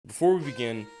Before we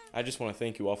begin, I just want to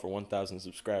thank you all for 1,000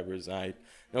 subscribers. I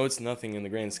know it's nothing in the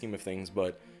grand scheme of things,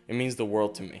 but it means the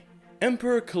world to me.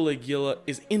 Emperor Caligula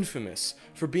is infamous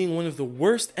for being one of the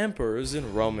worst emperors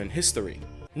in Roman history.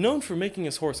 Known for making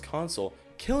his horse consul,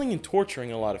 killing and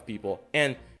torturing a lot of people,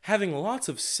 and having lots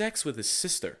of sex with his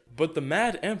sister. But the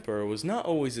mad emperor was not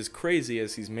always as crazy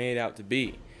as he's made out to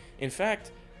be. In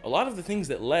fact, a lot of the things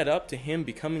that led up to him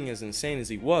becoming as insane as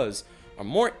he was are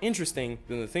more interesting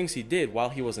than the things he did while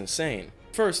he was insane.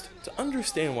 First, to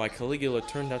understand why Caligula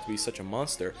turned out to be such a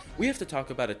monster, we have to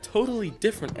talk about a totally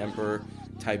different emperor,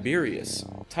 Tiberius.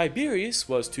 Tiberius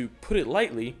was, to put it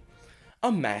lightly,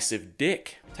 a massive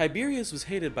dick. Tiberius was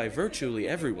hated by virtually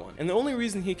everyone, and the only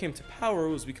reason he came to power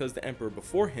was because the emperor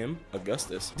before him,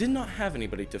 Augustus, did not have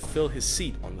anybody to fill his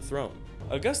seat on the throne.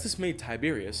 Augustus made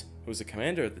Tiberius, who was a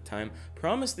commander at the time,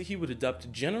 promise that he would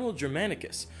adopt General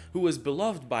Germanicus, who was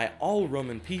beloved by all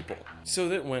Roman people, so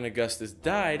that when Augustus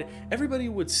died, everybody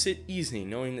would sit easy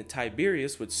knowing that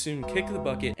Tiberius would soon kick the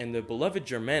bucket and the beloved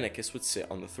Germanicus would sit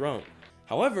on the throne.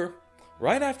 However,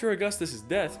 right after Augustus'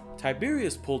 death,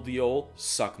 Tiberius pulled the old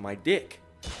suck my dick.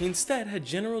 He instead had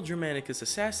General Germanicus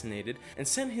assassinated and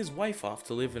sent his wife off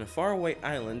to live in a faraway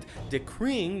island,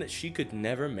 decreeing that she could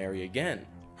never marry again.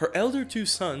 Her elder two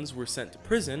sons were sent to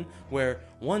prison, where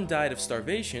one died of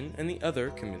starvation and the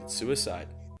other committed suicide.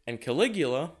 And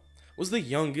Caligula was the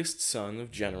youngest son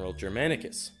of General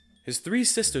Germanicus. His three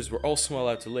sisters were also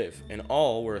allowed to live, and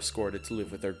all were escorted to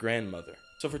live with their grandmother.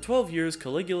 So for 12 years,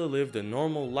 Caligula lived a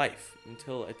normal life,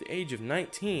 until at the age of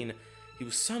 19, he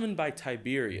was summoned by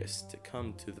Tiberius to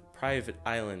come to the private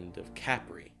island of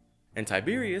Capri. And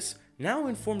Tiberius now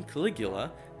informed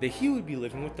Caligula that he would be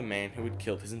living with the man who had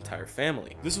killed his entire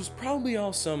family. This was probably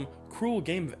all some cruel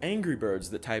game of Angry Birds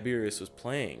that Tiberius was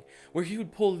playing, where he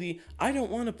would pull the "I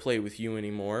don't want to play with you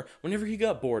anymore" whenever he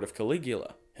got bored of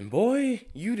Caligula. And boy,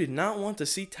 you did not want to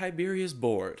see Tiberius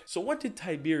bored. So what did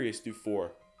Tiberius do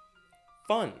for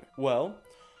fun? Well,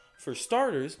 for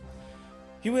starters,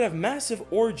 he would have massive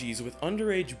orgies with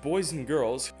underage boys and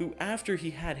girls who, after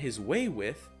he had his way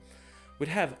with, would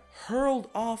have hurled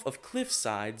off of cliff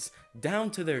sides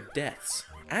down to their deaths.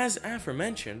 As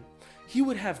aforementioned, he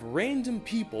would have random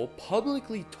people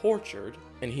publicly tortured,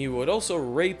 and he would also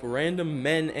rape random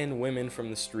men and women from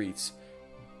the streets,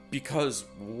 because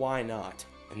why not?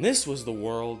 And this was the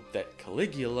world that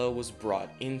Caligula was brought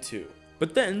into.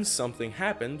 But then something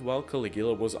happened while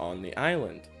Caligula was on the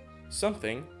island.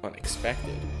 Something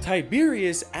unexpected.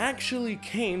 Tiberius actually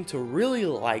came to really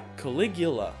like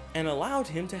Caligula and allowed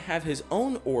him to have his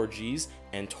own orgies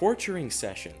and torturing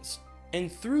sessions.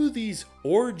 And through these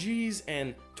orgies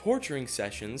and torturing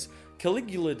sessions,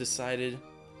 Caligula decided,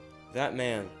 that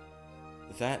man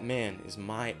is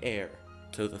my heir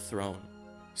to the throne.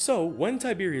 So, when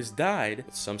Tiberius died,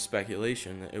 with some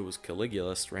speculation that it was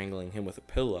Caligula strangling him with a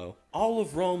pillow, all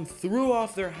of Rome threw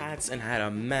off their hats and had a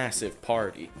massive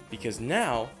party, because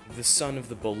now, the son of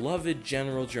the beloved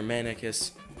General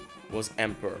Germanicus was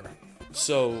emperor.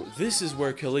 So, this is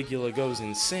where Caligula goes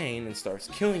insane and starts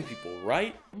killing people,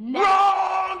 right?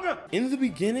 Wrong! In the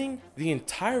beginning, the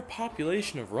entire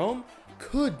population of Rome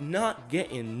could not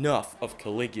get enough of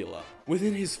Caligula.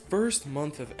 Within his first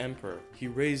month of emperor, he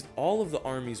raised all of the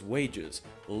army's wages,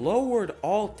 lowered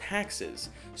all taxes,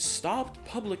 stopped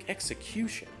public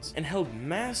executions, and held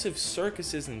massive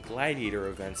circuses and gladiator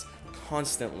events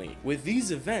constantly, with these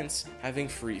events having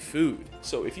free food.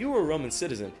 So if you were a Roman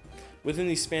citizen, within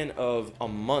the span of a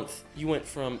month, you went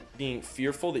from being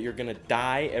fearful that you're gonna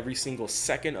die every single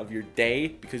second of your day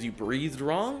because you breathed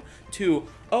wrong, to,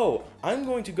 oh, I'm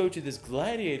going to go to this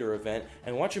gladiator event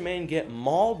and watch a man get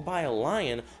mauled by a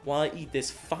lion while I eat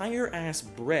this fire-ass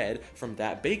bread from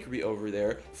that bakery over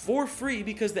there for free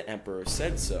because the emperor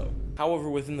said so. However,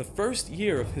 within the first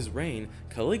year of his reign,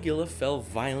 Caligula fell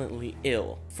violently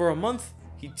ill. For a month,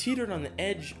 he teetered on the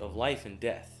edge of life and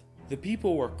death. The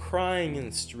people were crying in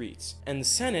the streets, and the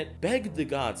Senate begged the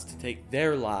gods to take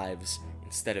their lives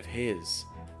instead of his.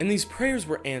 And these prayers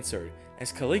were answered,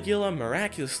 as Caligula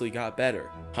miraculously got better.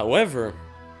 However,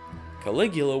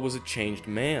 Caligula was a changed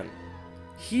man.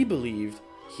 He believed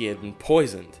he had been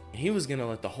poisoned, and he was gonna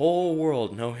let the whole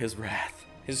world know his wrath.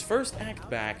 His first act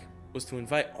back was to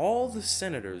invite all the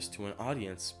senators to an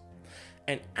audience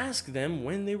and ask them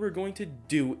when they were going to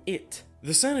do it.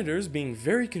 The senators, being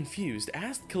very confused,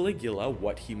 asked Caligula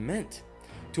what he meant,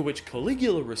 to which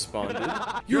Caligula responded,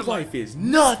 "Your life is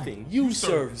nothing, you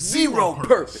serve zero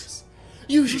purpose.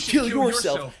 You should kill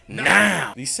yourself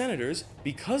now." These senators,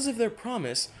 because of their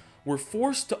promise, were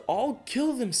forced to all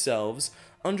kill themselves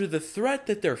under the threat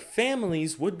that their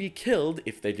families would be killed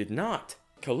if they did not.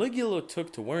 Caligula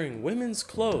took to wearing women's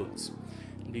clothes,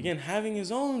 and began having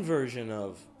his own version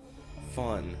of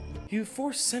fun. He would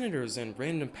force senators and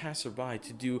random passerby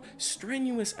to do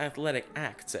strenuous athletic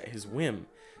acts at his whim,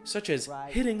 such as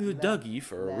hitting the Dougie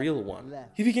for a real one.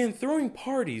 He began throwing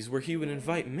parties where he would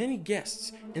invite many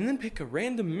guests and then pick a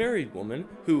random married woman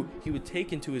who he would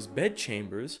take into his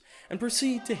bedchambers and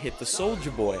proceed to hit the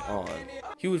soldier boy on.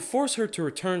 He would force her to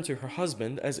return to her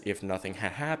husband as if nothing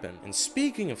had happened. And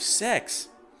speaking of sex,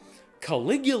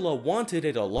 Caligula wanted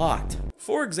it a lot.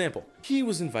 For example, he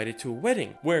was invited to a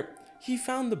wedding where he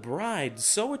found the bride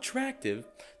so attractive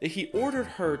that he ordered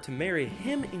her to marry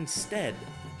him instead.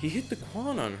 He hit the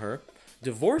quan on her,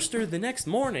 divorced her the next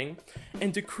morning,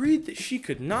 and decreed that she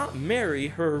could not marry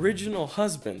her original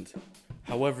husband.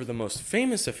 However, the most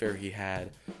famous affair he had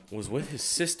was with his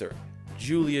sister,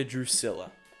 Julia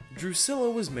Drusilla. Drusilla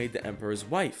was made the emperor's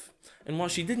wife, and while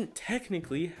she didn't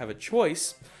technically have a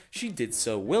choice, she did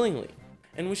so willingly.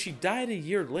 And when she died a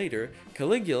year later,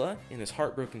 Caligula, in his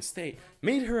heartbroken state,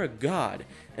 made her a god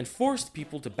and forced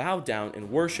people to bow down and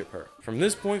worship her. From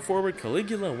this point forward,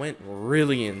 Caligula went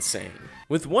really insane,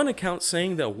 with one account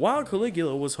saying that while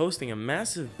Caligula was hosting a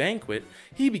massive banquet,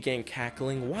 he began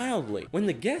cackling wildly. When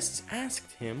the guests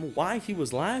asked him why he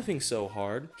was laughing so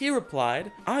hard, he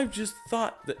replied, "I've just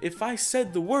thought that if I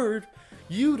said the word,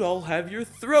 you'd all have your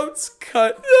throats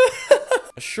cut."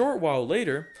 A short while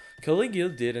later, Caligula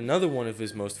did another one of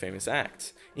his most famous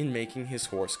acts, in making his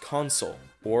horse consul,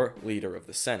 or leader of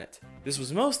the Senate. This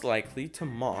was most likely to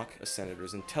mock a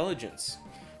senator's intelligence,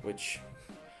 which,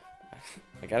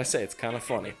 I gotta say, it's kind of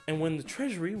funny. And when the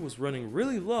treasury was running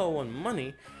really low on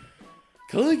money,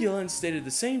 Caligula instated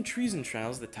the same treason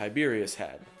trials that Tiberius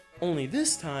had. Only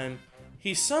this time,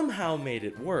 he somehow made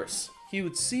it worse. He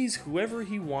would seize whoever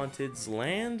he wanted's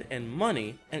land and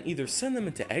money, and either send them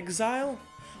into exile,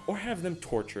 or have them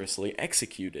torturously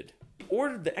executed. He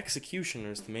ordered the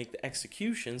executioners to make the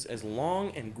executions as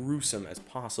long and gruesome as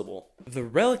possible. The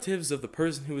relatives of the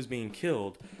person who was being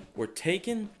killed were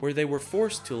taken where they were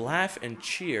forced to laugh and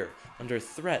cheer under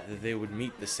threat that they would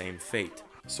meet the same fate.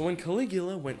 So when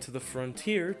Caligula went to the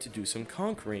frontier to do some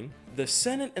conquering, the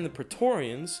Senate and the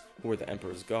Praetorians, who were the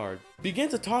emperor's guard, began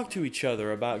to talk to each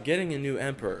other about getting a new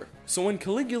emperor. So when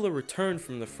Caligula returned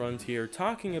from the frontier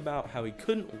talking about how he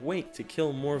couldn't wait to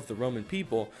kill more of the Roman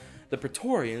people, the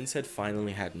Praetorians had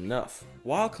finally had enough.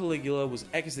 While Caligula was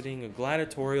exiting a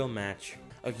gladiatorial match,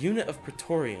 a unit of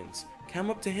Praetorians came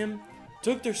up to him,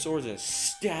 took their swords and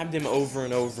stabbed him over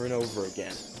and over and over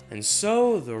again. And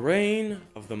so the reign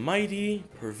of the mighty,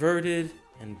 perverted,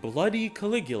 and bloody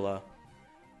Caligula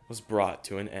was brought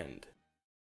to an end.